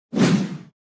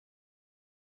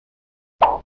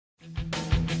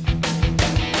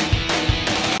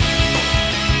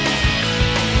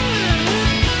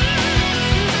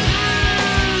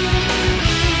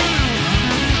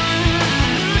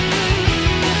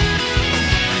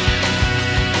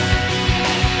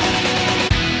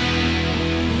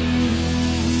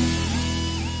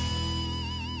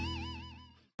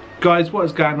Guys, what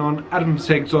is going on? Adam from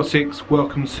Sig Exotics,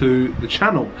 welcome to the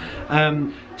channel.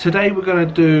 Today we're going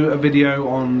to do a video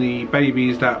on the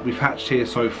babies that we've hatched here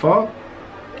so far.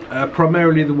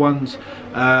 Primarily the ones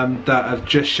that have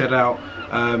just shed out,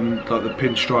 like the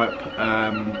pinstripe,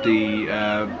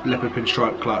 the leopard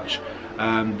pinstripe clutch.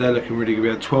 They're looking really good. We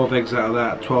had 12 eggs out of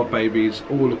that, 12 babies,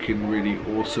 all looking really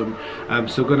awesome.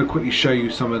 So I'm going to quickly show you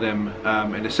some of them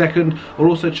in a second. I'll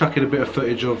also chuck in a bit of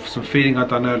footage of some feeding I've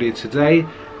done earlier today.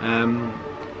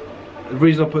 The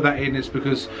reason I put that in is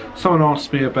because someone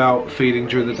asked me about feeding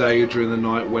during the day or during the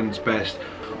night, when's best.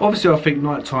 Obviously I think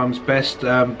night time's best,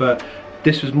 but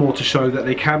this was more to show that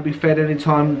they can be fed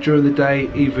anytime during the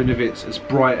day, even if it's as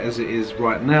bright as it is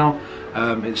right now.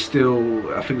 It's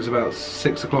still, I think it's about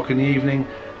 6 o'clock in the evening,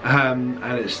 and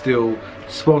it's still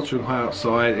sweltering hot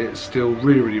outside. It's still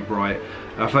really bright.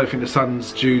 I don't think the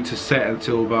sun's due to set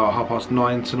until about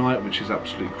 9:30 tonight, which is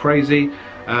absolutely crazy.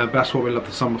 But that's what we love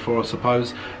the summer for, I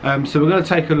suppose. So we're going to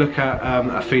take a look at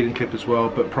a feeding clip as well,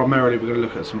 but primarily we're going to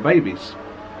look at some babies.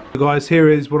 So guys, here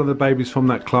is one of the babies from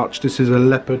that clutch. This is a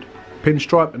leopard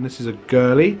pinstripe and this is a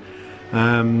girly.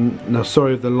 Now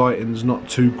sorry if the lighting's not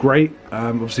too great,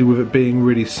 obviously with it being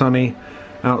really sunny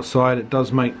outside it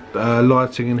does make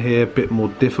lighting in here a bit more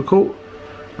difficult,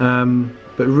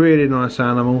 but really nice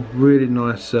animal, really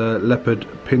nice leopard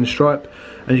pinstripe,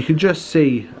 and you can just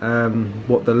see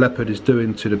what the leopard is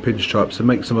doing to the pinstripes. It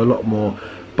makes them a lot more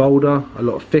bolder, a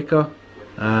lot thicker,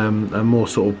 and more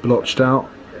sort of blotched out.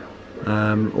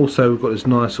 Also we've got this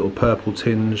nice sort of purple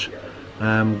tinge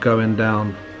going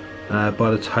down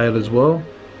by the tail as well.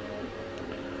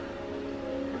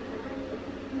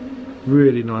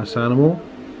 Really nice animal,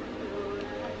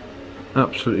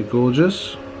 absolutely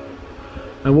gorgeous.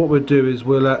 And what we'll do is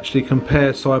we'll actually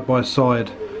compare side by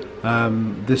side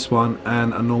this one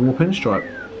and a normal pinstripe.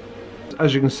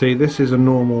 As you can see, this is a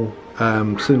normal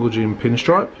single gene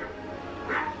pinstripe,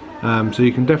 so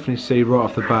you can definitely see right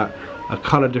off the bat a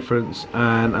colour difference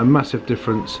and a massive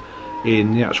difference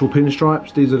in the actual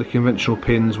pinstripes. These are the conventional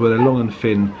pins where they're long and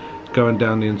thin going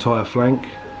down the entire flank,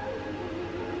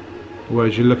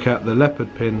 whereas you look at the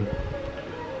leopard pin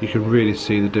you can really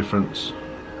see the difference,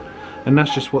 and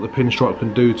that's just what the pinstripe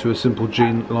can do to a simple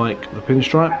gene like the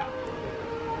pinstripe.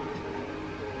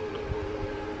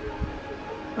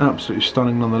 Absolutely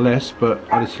stunning nonetheless, but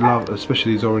I just love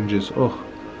especially these oranges. Oh,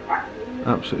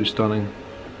 absolutely stunning.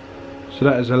 So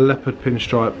that is a leopard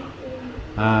pinstripe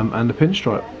and the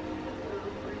pinstripe.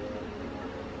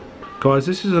 Guys,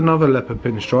 this is another leopard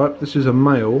pinstripe. This is a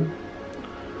male,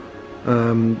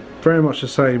 very much the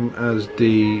same as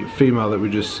the female that we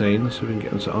just seen, so we can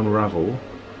get them to unravel.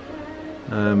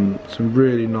 Some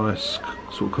really nice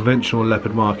sort of conventional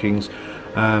leopard markings.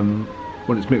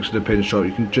 When it's mixed with the pinstripe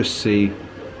you can just see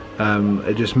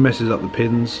it just messes up the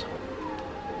pins.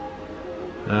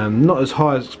 Not as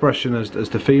high as expression as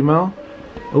the female.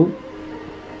 Oh,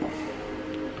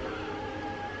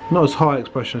 not as high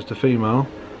expression as the female,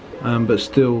 but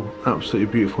still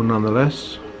absolutely beautiful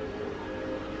nonetheless.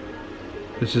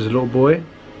 This is a little boy.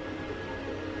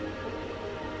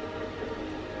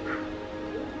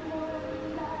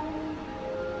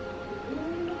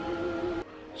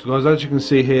 So guys, as you can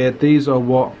see here, these are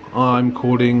what I'm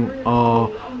calling our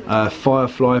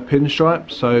firefly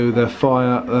pinstripe. So they're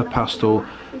fire, they're pastel,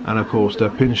 and of course they're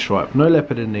pinstripe. No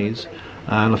leopard in these,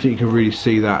 and I think you can really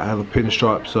see that how the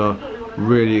pinstripes are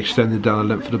really extended down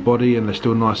the length of the body and they're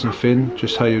still nice and thin,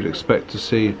 just how you'd expect to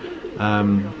see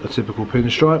a typical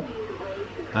pinstripe.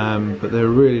 But they're a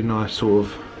really nice sort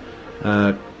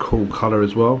of cool colour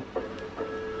as well.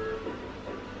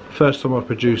 First time I've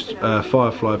produced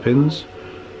firefly pins.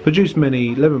 Produced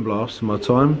many lemon blasts in my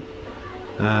time,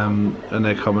 and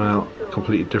they're coming out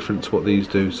completely different to what these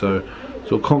do, so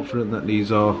sort of confident that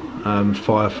these are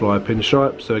firefly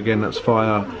pinstripe. So again, that's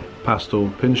fire pastel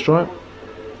pinstripe.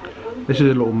 This is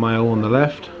a little male on the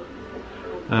left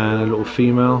and a little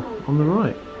female on the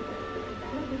right.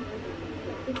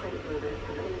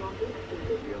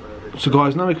 So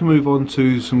guys, now we can move on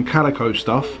to some calico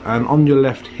stuff, and on your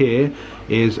left here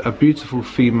is a beautiful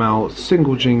female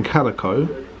single gene calico.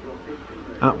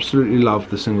 Absolutely love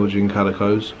the single gene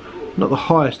calicos. Not the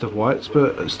highest of whites,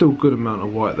 but still good amount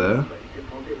of white there.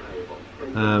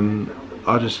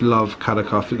 I just love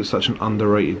calico. I think it's such an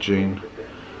underrated gene.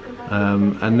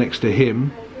 And next to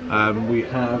him we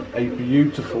have a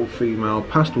beautiful female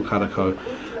pastel calico,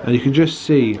 and you can just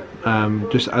see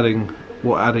just adding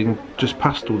just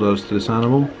pastel does to this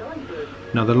animal.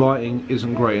 Now the lighting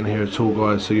isn't great in here at all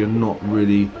guys, so you're not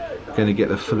really going to get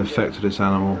the full effect of this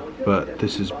animal, but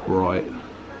this is bright.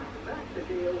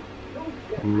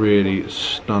 Really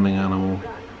stunning animal.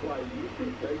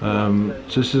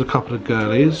 So this is a couple of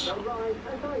girlies.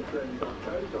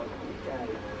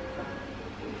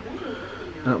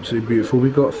 Absolutely beautiful.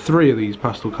 We've got 3 of these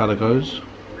pastel calicos,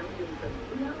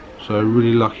 so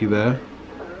really lucky there.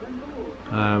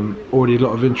 Already a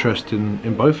lot of interest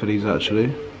in both of these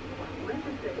actually,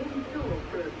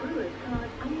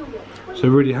 so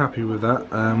really happy with that.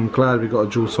 Glad we got a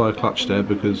dual side clutch there,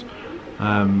 because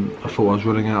I thought I was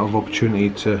running out of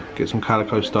opportunity to get some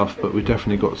calico stuff, but we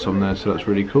definitely got some there, so that's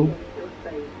really cool.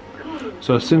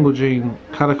 So a single gene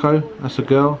calico, that's a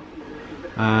girl,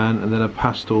 and then a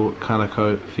pastel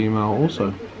calico female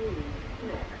also.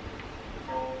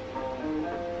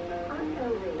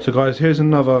 So guys, here's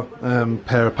another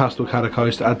pair of pastel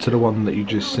calicos to add to the one that you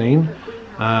just seen.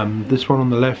 This one on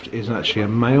the left is actually a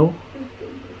male,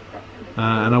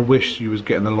 and I wish you was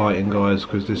getting the lighting, guys,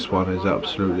 because this one is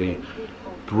absolutely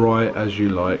bright as you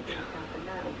like.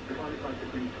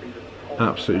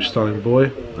 Absolutely stunning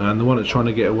boy. And the one that's trying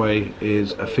to get away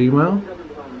is a female.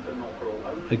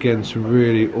 Again, some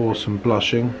really awesome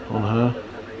blushing on her.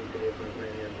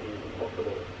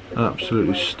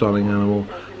 Absolutely stunning animal.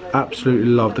 Absolutely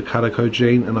love the calico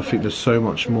gene, and I think there's so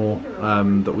much more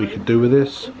that we could do with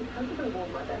this.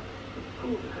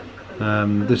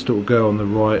 This little girl on the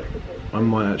right, I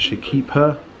might actually keep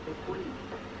her,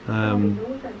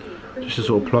 just to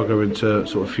sort of plug her into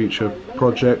sort of future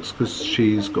projects, because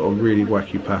she's got a really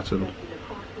wacky pattern,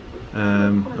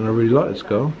 and I really like this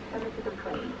girl.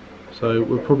 So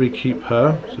we'll probably keep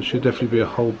her, so she'll definitely be a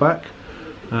hold back.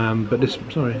 But this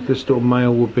little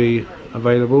male will be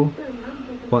available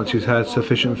once he's had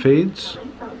sufficient feeds.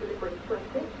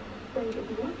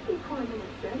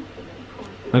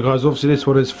 Now guys, obviously this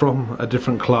one is from a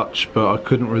different clutch, but I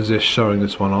couldn't resist showing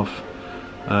this one off.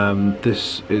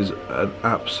 This is an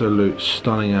absolute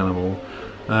stunning animal,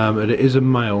 and it is a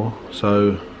male,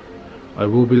 so I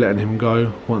will be letting him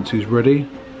go once he's ready.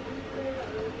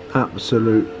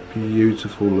 Absolute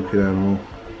beautiful looking animal,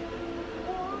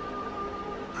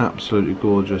 absolutely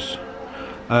gorgeous.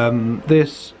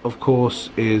 This of course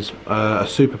is a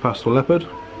super pastel leopard.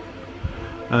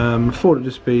 Thought it'd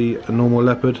just be a normal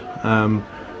leopard,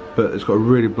 but it's got a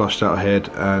really blushed out head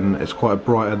and it's quite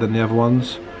brighter than the other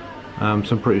ones, so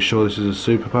I'm pretty sure this is a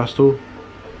super pastel.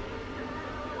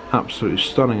 Absolutely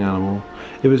stunning animal.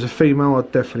 If it was a female,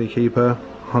 I'd definitely keep her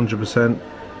 100%.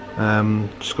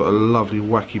 Just got a lovely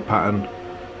wacky pattern,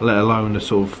 let alone the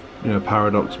sort of, you know,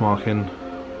 paradox marking.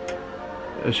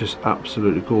 It's just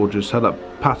absolutely gorgeous. How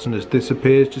that pattern just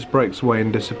disappears, just breaks away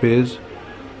and disappears,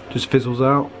 just fizzles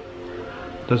out.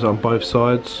 Does it on both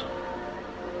sides.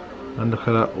 And look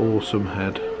at that awesome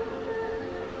head.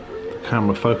 The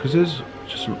camera focuses.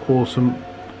 Just an awesome,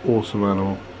 awesome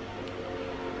animal.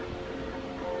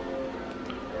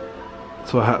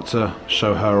 So I had to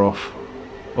show her off,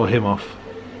 or him off.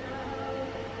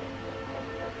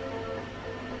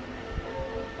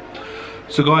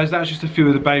 So guys, that's just a few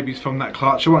of the babies from that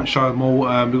clutch. I won't show them all.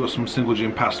 We've got some single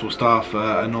gene pastel stuff,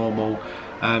 a normal.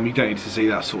 You don't need to see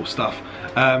that sort of stuff,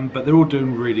 but they're all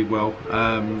doing really well.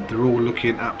 They're all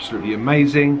looking absolutely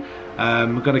amazing.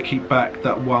 We're going to keep back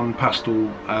that one pastel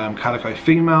calico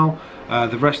female.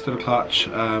 The rest of the clutch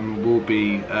will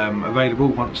be available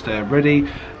once they're ready.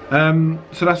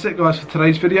 So that's it guys for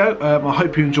today's video. I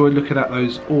hope you enjoyed looking at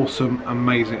those awesome,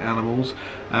 amazing animals.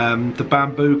 The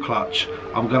bamboo clutch,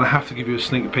 I'm going to have to give you a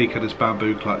sneak peek at this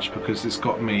bamboo clutch because it's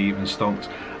got me even stonked.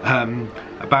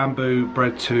 A bamboo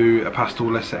bred to a pastel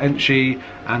lesser enchi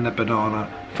and a banana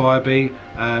firebee.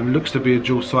 Looks to be a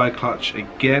dual side clutch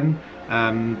again,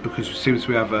 because it seems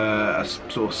we have a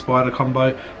sort of spider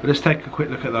combo. But let's take a quick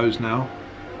look at those now.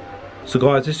 So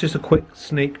guys, this is just a quick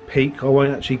sneak peek. I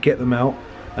won't actually get them out.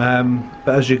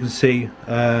 But as you can see,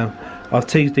 I've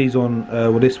teased these on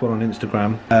this one on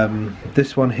Instagram.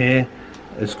 This one here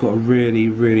has got a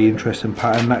really interesting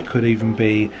pattern. That could even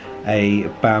be a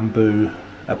bamboo,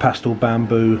 a pastel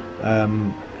bamboo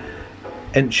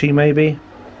enchi maybe.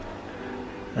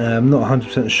 I'm not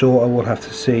 100% sure. I will have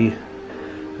to see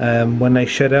when they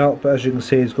shed out, but as you can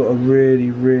see, it's got a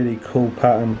really cool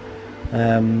pattern.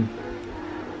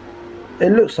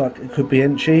 It looks like it could be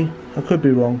enchi. I could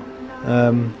be wrong.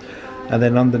 And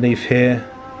then underneath here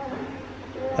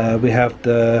we have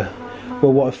the,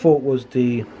 well, what I thought was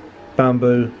the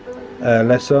bamboo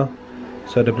lesser,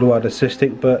 so the blue-eyed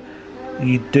cystic, but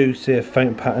you do see a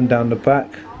faint pattern down the back.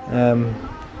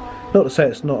 Not to say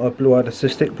it's not a blue-eyed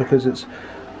cystic, because it's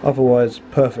otherwise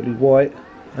perfectly white,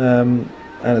 and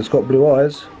it's got blue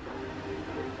eyes,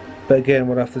 but again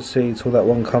we'll have to see till that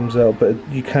one comes out, but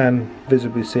you can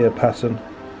visibly see a pattern,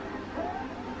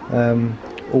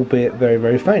 albeit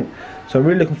very faint. So I'm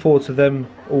really looking forward to them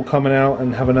all coming out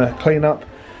and having a clean up.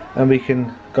 and we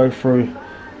can go through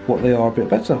what they are a bit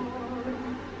better.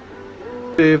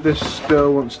 See if this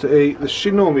girl wants to eat.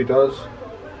 She normally does.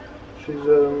 She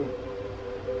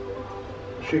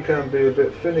can be a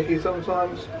bit finicky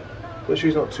sometimes, but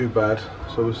she's not too bad.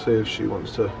 So we'll see if she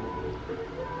wants to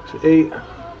eat.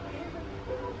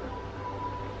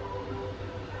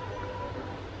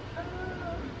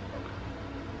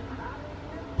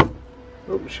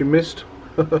 Oh, she missed.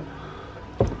 You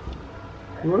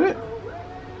want it?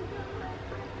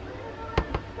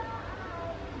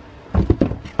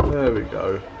 There we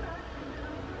go.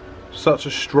 Such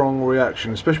a strong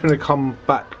reaction, especially when they come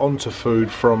back onto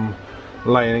food from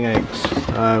laying eggs.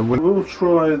 We'll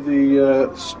try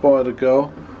the spider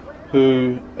girl,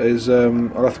 who is,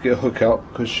 I'll have to get a hook out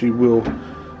because she will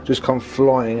just come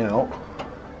flying out.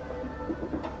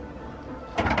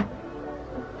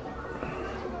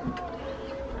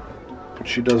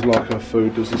 She does like her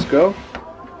food, does this girl?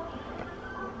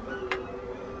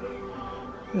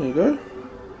 There you go.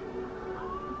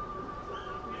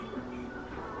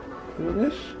 Look at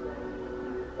this.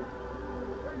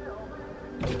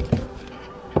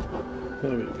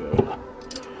 There we go.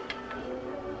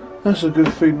 That's a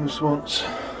good feeding response.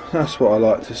 That's what I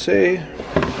like to see.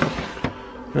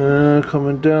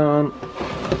 Coming down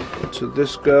to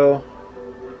this girl.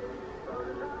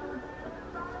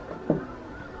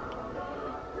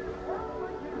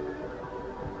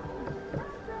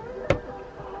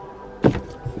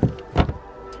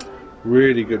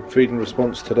 Really good feeding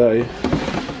response today.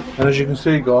 And as you can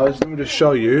see, guys, let me just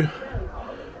show you.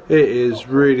 It is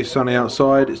really sunny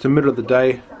outside. It's the middle of the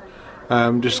day.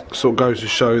 Just sort of goes to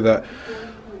show that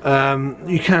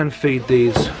you can feed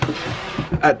these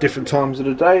at different times of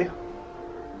the day.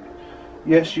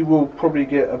 Yes, you will probably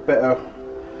get a better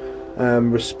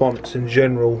response in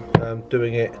general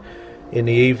doing it in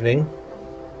the evening.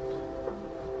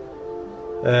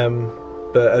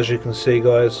 But as you can see,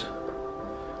 guys,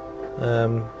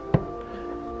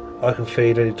 I can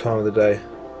feed any time of the day.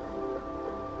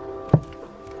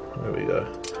 There we go.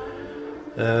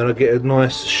 And I get a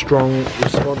nice strong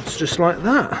response just like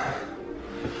that.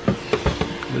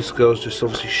 This girl's just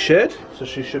obviously shed, so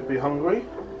she should be hungry.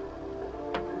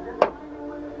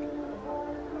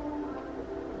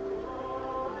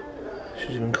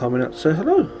 She's even coming up to say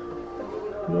hello.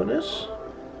 You want this?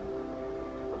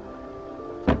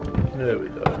 There we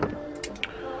go.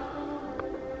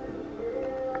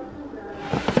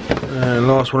 And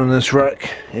last one in this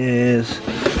rack is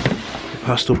the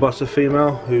pastel butter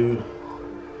female, who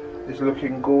is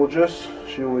looking gorgeous.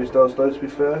 She always does though, to be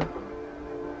fair.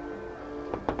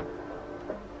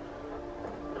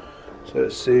 So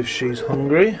let's see if she's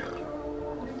hungry.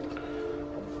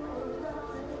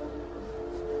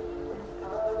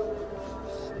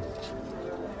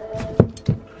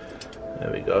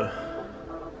 There we go.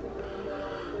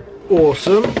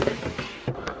 Awesome.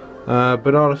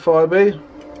 Banana Fibre,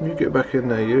 you get back in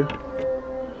there, you.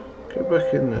 Get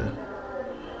back in there.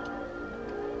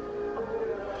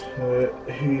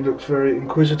 He looks very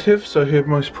inquisitive, so he'll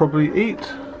most probably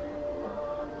eat.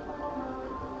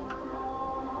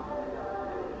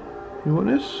 You want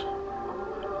this?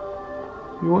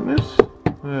 You want this?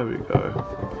 There we go.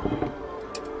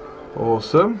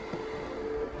 Awesome.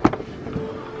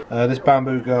 This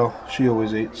bamboo girl, she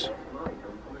always eats.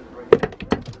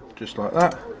 Just like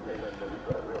that.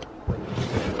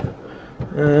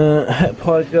 Het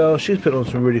pie girl, she's put on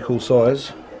some really cool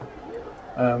size.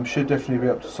 Should definitely be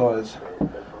up to size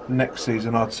next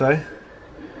season, I'd say.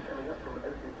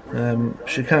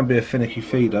 She can be a finicky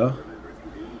feeder.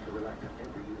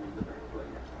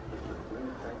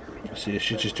 See,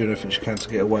 she's just doing everything she can to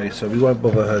get away, so we won't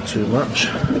bother her too much.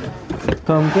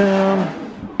 Come down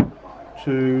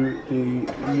to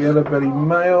the yellow belly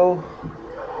male.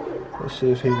 Let's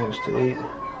see if he wants to eat.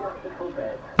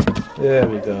 There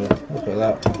we go, look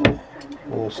at that.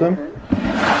 Awesome.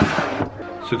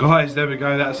 So guys, there we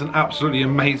go, that's an absolutely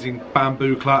amazing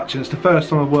bamboo clutch, and it's the first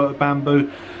time I've worked with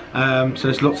bamboo. So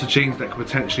there's lots of genes that could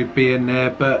potentially be in there,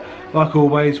 but like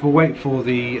always, we'll wait for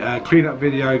the clean-up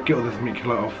video, get all the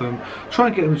vermiculite off them, try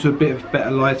and get them to a bit of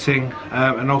better lighting,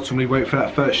 and ultimately wait for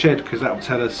that first shed, because that will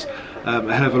tell us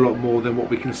a hell of a lot more than what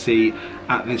we can see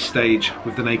at this stage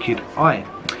with the naked eye.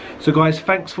 So guys,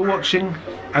 thanks for watching.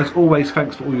 As always,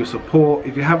 thanks for all your support.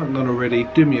 If you haven't done already,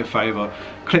 do me a favour,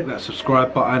 click that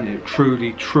subscribe button. It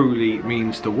truly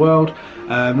means the world.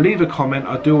 Leave a comment,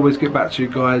 I do always get back to you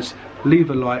guys. Leave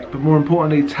a like, but more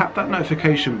importantly, tap that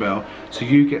notification bell so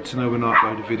you get to know when I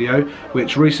upload a video,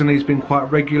 which recently has been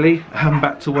quite regularly. I'm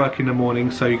back to work in the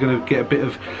morning, so you're going to get a bit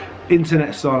of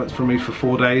internet silence from me for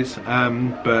 4 days,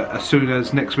 but as soon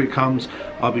as next week comes,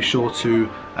 I'll be sure to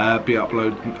be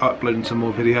uploading some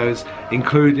more videos,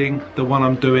 including the one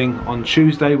I'm doing on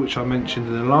Tuesday, which I mentioned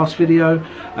in the last video,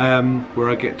 where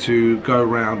I get to go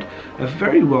around a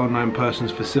very well-known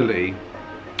person's facility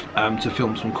to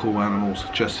film some cool animals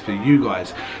just for you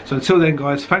guys. So until then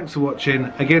guys, thanks for watching.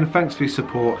 Again, thanks for your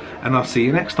support, and I'll see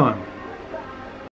you next time.